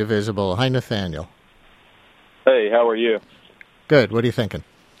on Indivisible. Hi, Nathaniel. Hey, how are you? Good. What are you thinking?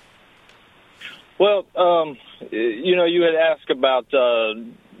 Well, you had asked about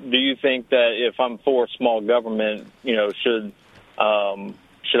do you think that if I'm for small government, should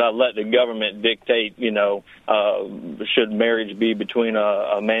I let the government dictate, should marriage be between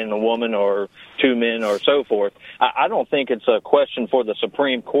a man and a woman or two men or so forth? I don't think it's a question for the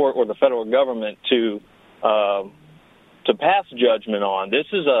Supreme Court or the federal government to pass judgment on. This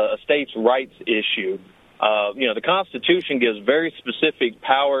is a states' rights issue. The Constitution gives very specific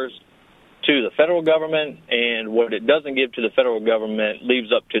powers to the federal government, and what it doesn't give to the federal government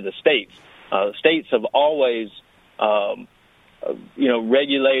leaves up to the states. States have always,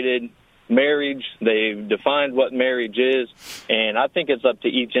 regulated marriage. They've defined what marriage is, and I think it's up to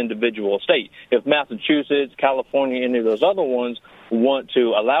each individual state. If Massachusetts, California, any of those other ones want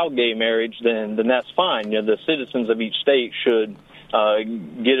to allow gay marriage, then that's fine. The citizens of each state should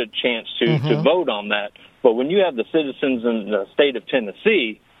get a chance to vote on that. But when you have the citizens in the state of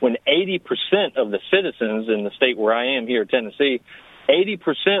Tennessee, when 80% of the citizens in the state where I am here, Tennessee,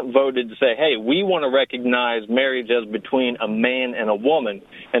 80% voted to say, hey, we want to recognize marriage as between a man and a woman,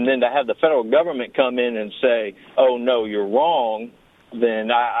 and then to have the federal government come in and say, oh, no, you're wrong,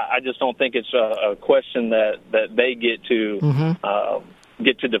 then I just don't think it's a question that they get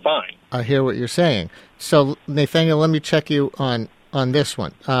to define. I hear what you're saying. So, Nathaniel, let me check you on this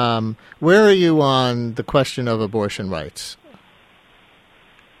one. Where are you on the question of abortion rights?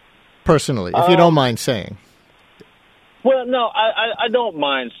 Personally, if you don't mind saying. Well, no, I don't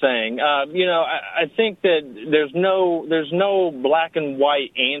mind saying. I think that there's no black and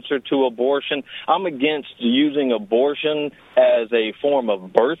white answer to abortion. I'm against using abortion as a form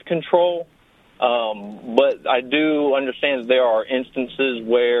of birth control. But I do understand that there are instances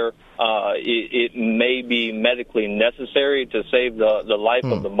where it may be medically necessary to save the life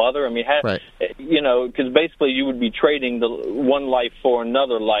of the mother. I mean, because basically you would be trading the one life for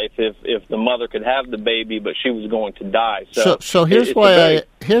another life if the mother could have the baby, but she was going to die. So here's why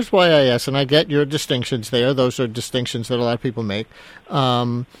I ask, and I get your distinctions there. Those are distinctions that a lot of people make.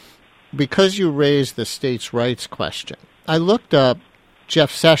 Because you raised the states' rights question, I looked up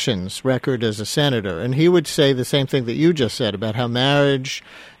Jeff Sessions' record as a senator, and he would say the same thing that you just said about how marriage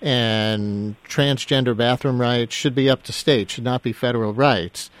and transgender bathroom rights should be up to states, should not be federal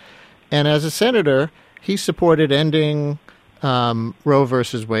rights. And as a senator, he supported ending Roe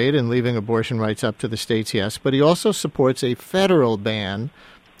versus Wade and leaving abortion rights up to the states, yes, but he also supports a federal ban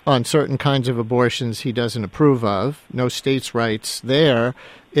on certain kinds of abortions he doesn't approve of. No states' rights there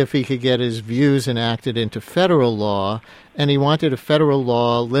if he could get his views enacted into federal law. And he wanted a federal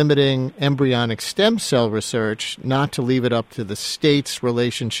law limiting embryonic stem cell research, not to leave it up to the states'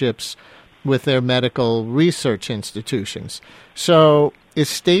 relationships with their medical research institutions. So is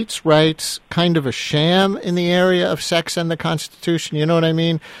states' rights kind of a sham in the area of sex and the Constitution? You know what I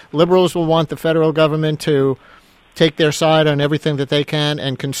mean? Liberals will want the federal government to take their side on everything that they can,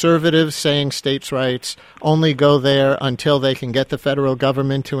 and conservatives saying states' rights only go there until they can get the federal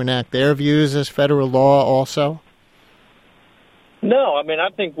government to enact their views as federal law also? No, I mean, I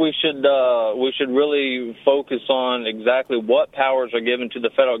think we should really focus on exactly what powers are given to the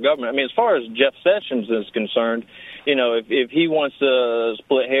federal government. I mean, as far as Jeff Sessions is concerned, if he wants to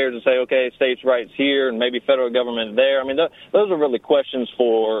split hairs and say, okay, states' rights here and maybe federal government there, I mean, those are really questions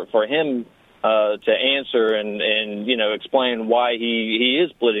for him to answer and explain why he is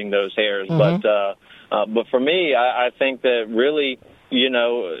splitting those hairs. Mm-hmm. But for me, I think that really,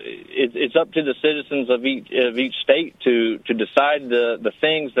 it's up to the citizens of each state to decide the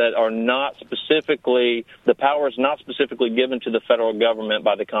things that are not specifically, the powers not specifically given to the federal government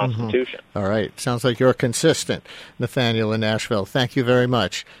by the Constitution. Mm-hmm. All right. Sounds like you're consistent, Nathaniel in Nashville. Thank you very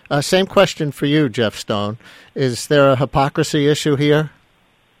much. Same question for you, Jeff Stone. Is there a hypocrisy issue here?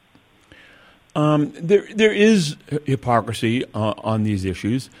 There is hypocrisy on these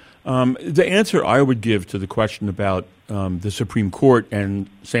issues. The answer I would give to the question about the Supreme Court and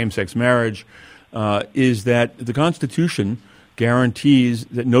same-sex marriage is that the Constitution guarantees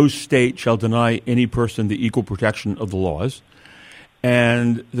that no state shall deny any person the equal protection of the laws.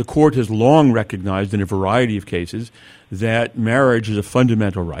 And the court has long recognized in a variety of cases that marriage is a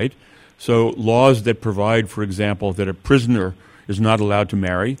fundamental right. So laws that provide, for example, that a prisoner is not allowed to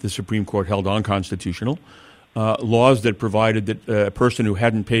marry, the Supreme Court held unconstitutional. Laws that provided that a person who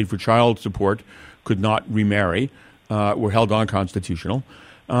hadn't paid for child support could not remarry were held unconstitutional.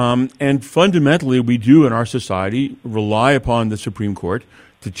 And fundamentally, we do in our society rely upon the Supreme Court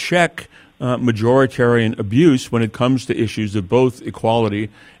to check majoritarian abuse when it comes to issues of both equality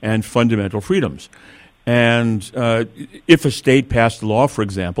and fundamental freedoms. And if a state passed a law, for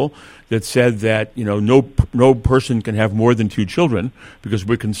example, that said that no person can have more than 2 children because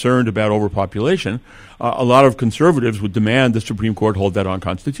we're concerned about overpopulation, a lot of conservatives would demand the Supreme Court hold that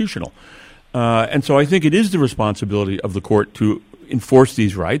unconstitutional. And so I think it is the responsibility of the court to enforce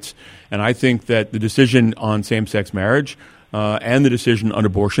these rights. And I think that the decision on same-sex marriage and the decision on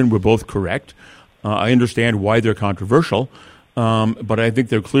abortion were both correct. I understand why they're controversial. But I think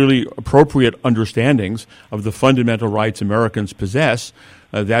they're clearly appropriate understandings of the fundamental rights Americans possess,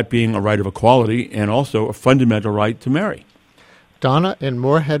 that being a right of equality and also a fundamental right to marry. Donna in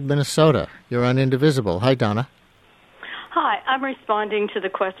Moorhead, Minnesota. You're on Indivisible. Hi, Donna. Hi. I'm responding to the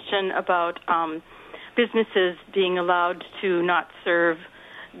question about businesses being allowed to not serve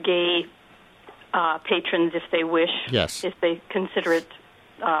gay patrons if they wish, yes, if they consider it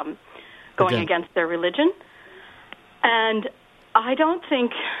going against their religion. And I don't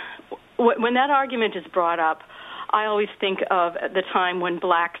think, when that argument is brought up, I always think of the time when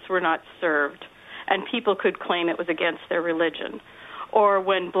blacks were not served and people could claim it was against their religion. Or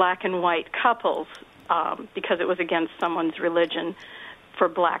when black and white couples, because it was against someone's religion for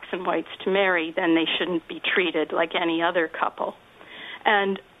blacks and whites to marry, then they shouldn't be treated like any other couple.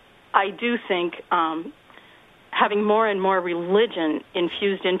 And I do think having more and more religion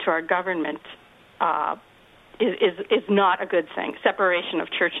infused into our government is not a good thing. Separation of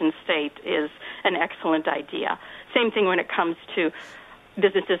church and state is an excellent idea. Same thing when it comes to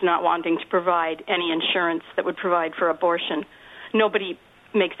businesses not wanting to provide any insurance that would provide for abortion. Nobody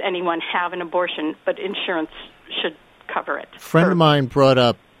makes anyone have an abortion, but insurance should cover it. A friend of mine brought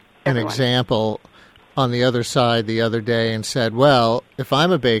up an example on the other side the other day and said, well, if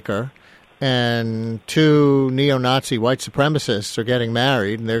I'm a baker and 2 neo-Nazi white supremacists are getting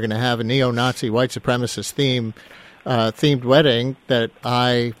married and they're going to have a neo-Nazi white supremacist themed wedding that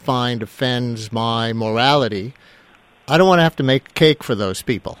I find offends my morality, I don't want to have to make cake for those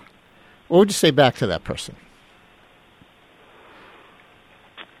people. What would you say back to that person?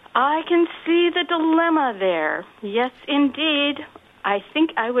 I can see the dilemma there. Yes, indeed. I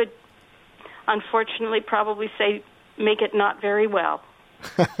think I would, unfortunately, probably say make it not very well.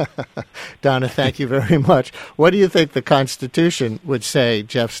 Donna, thank you very much. What do you think the Constitution would say,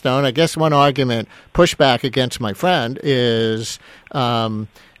 Jeff Stone? I guess one argument, pushback against my friend, is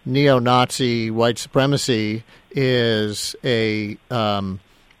neo-Nazi white supremacy is a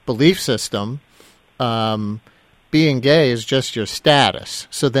belief system. Being gay is just your status,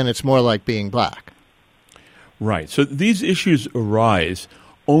 so then it's more like being black. Right. So these issues arise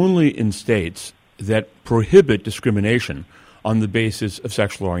only in states that prohibit discrimination on the basis of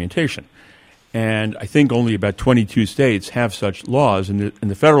sexual orientation. And I think only about 22 states have such laws, and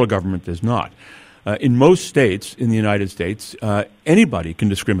the federal government does not. In most states in the United States, anybody can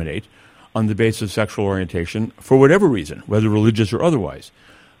discriminate on the basis of sexual orientation for whatever reason, whether religious or otherwise.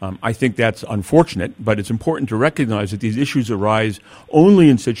 I think that's unfortunate, but it's important to recognize that these issues arise only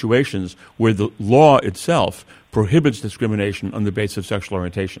in situations where the law itself prohibits discrimination on the basis of sexual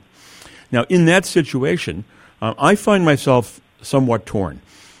orientation. Now, in that situation, I find myself somewhat torn.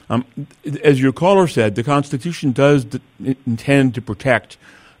 As your caller said, the Constitution does intend to protect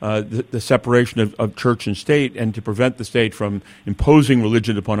the separation of church and state and to prevent the state from imposing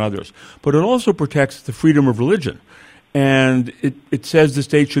religion upon others. But it also protects the freedom of religion. And it says the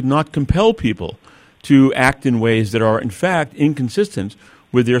state should not compel people to act in ways that are, in fact, inconsistent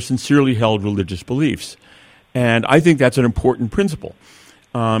with their sincerely held religious beliefs. And I think that's an important principle.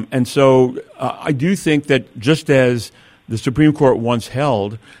 And so I do think that just as the Supreme Court once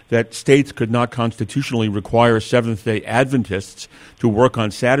held that states could not constitutionally require Seventh-day Adventists to work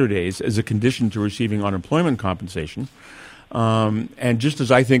on Saturdays as a condition to receiving unemployment compensation, and just as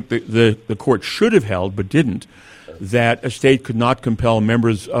I think the court should have held but didn't, that a state could not compel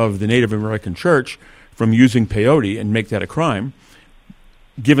members of the Native American Church from using peyote and make that a crime,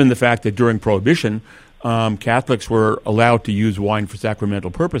 given the fact that during Prohibition, Catholics were allowed to use wine for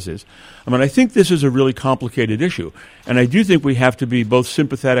sacramental purposes. I mean, I think this is a really complicated issue. And I do think we have to be both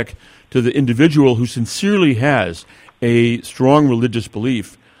sympathetic to the individual who sincerely has a strong religious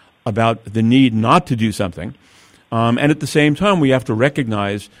belief about the need not to do something. And at the same time, we have to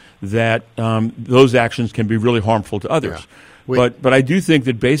recognize that those actions can be really harmful to others. Yeah. But I do think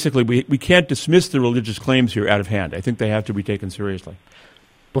that basically we can't dismiss the religious claims here out of hand. I think they have to be taken seriously.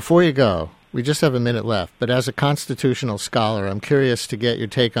 Before you go, we just have a minute left, but as a constitutional scholar, I'm curious to get your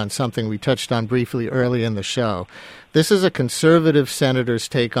take on something we touched on briefly early in the show. This is a conservative senator's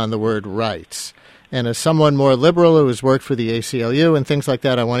take on the word rights. And as someone more liberal who has worked for the ACLU and things like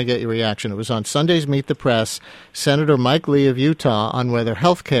that, I want to get your reaction. It was on Sunday's Meet the Press, Senator Mike Lee of Utah, on whether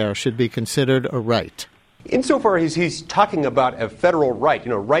health care should be considered a right. Insofar as he's talking about a federal right,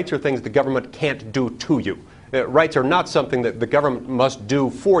 rights are things the government can't do to you. Rights are not something that the government must do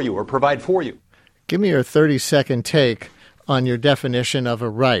for you or provide for you. Give me your 30-second take on your definition of a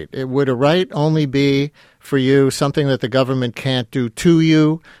right. Would a right only be, for you, something that the government can't do to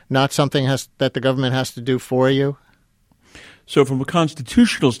you, not something that the government has to do for you? So from a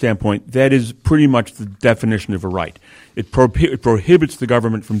constitutional standpoint, that is pretty much the definition of a right. It prohibits the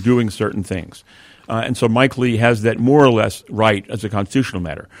government from doing certain things. And so Mike Lee has that more or less right as a constitutional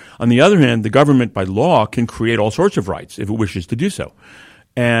matter. On the other hand, the government by law can create all sorts of rights if it wishes to do so.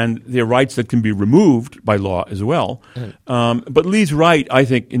 And there are rights that can be removed by law as well. But Lee's right, I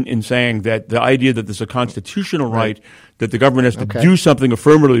think, in saying that the idea that there's a constitutional right that the government has to do something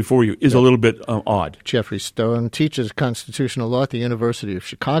affirmatively for you is a little bit odd. Jeffrey Stone teaches constitutional law at the University of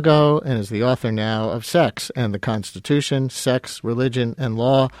Chicago and is the author now of Sex and the Constitution, Sex, Religion, and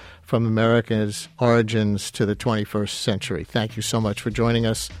Law from America's Origins to the 21st Century. Thank you so much for joining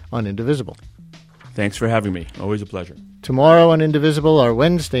us on Indivisible. Thanks for having me. Always a pleasure. Tomorrow on Indivisible, our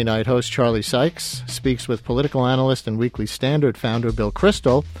Wednesday night host Charlie Sykes speaks with political analyst and Weekly Standard founder Bill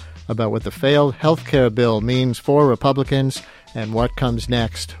Kristol about what the failed health care bill means for Republicans and what comes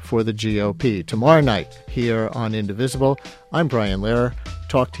next for the GOP. Tomorrow night here on Indivisible, I'm Brian Lehrer.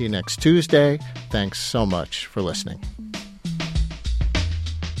 Talk to you next Tuesday. Thanks so much for listening.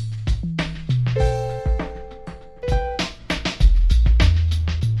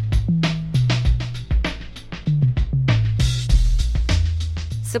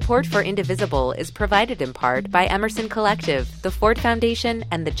 Support for Indivisible is provided in part by Emerson Collective, the Ford Foundation,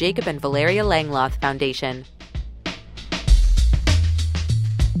 and the Jacob and Valeria Langloth Foundation.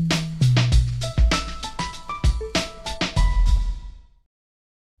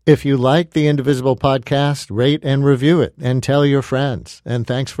 If you like the Indivisible podcast, rate and review it and tell your friends. And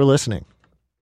thanks for listening.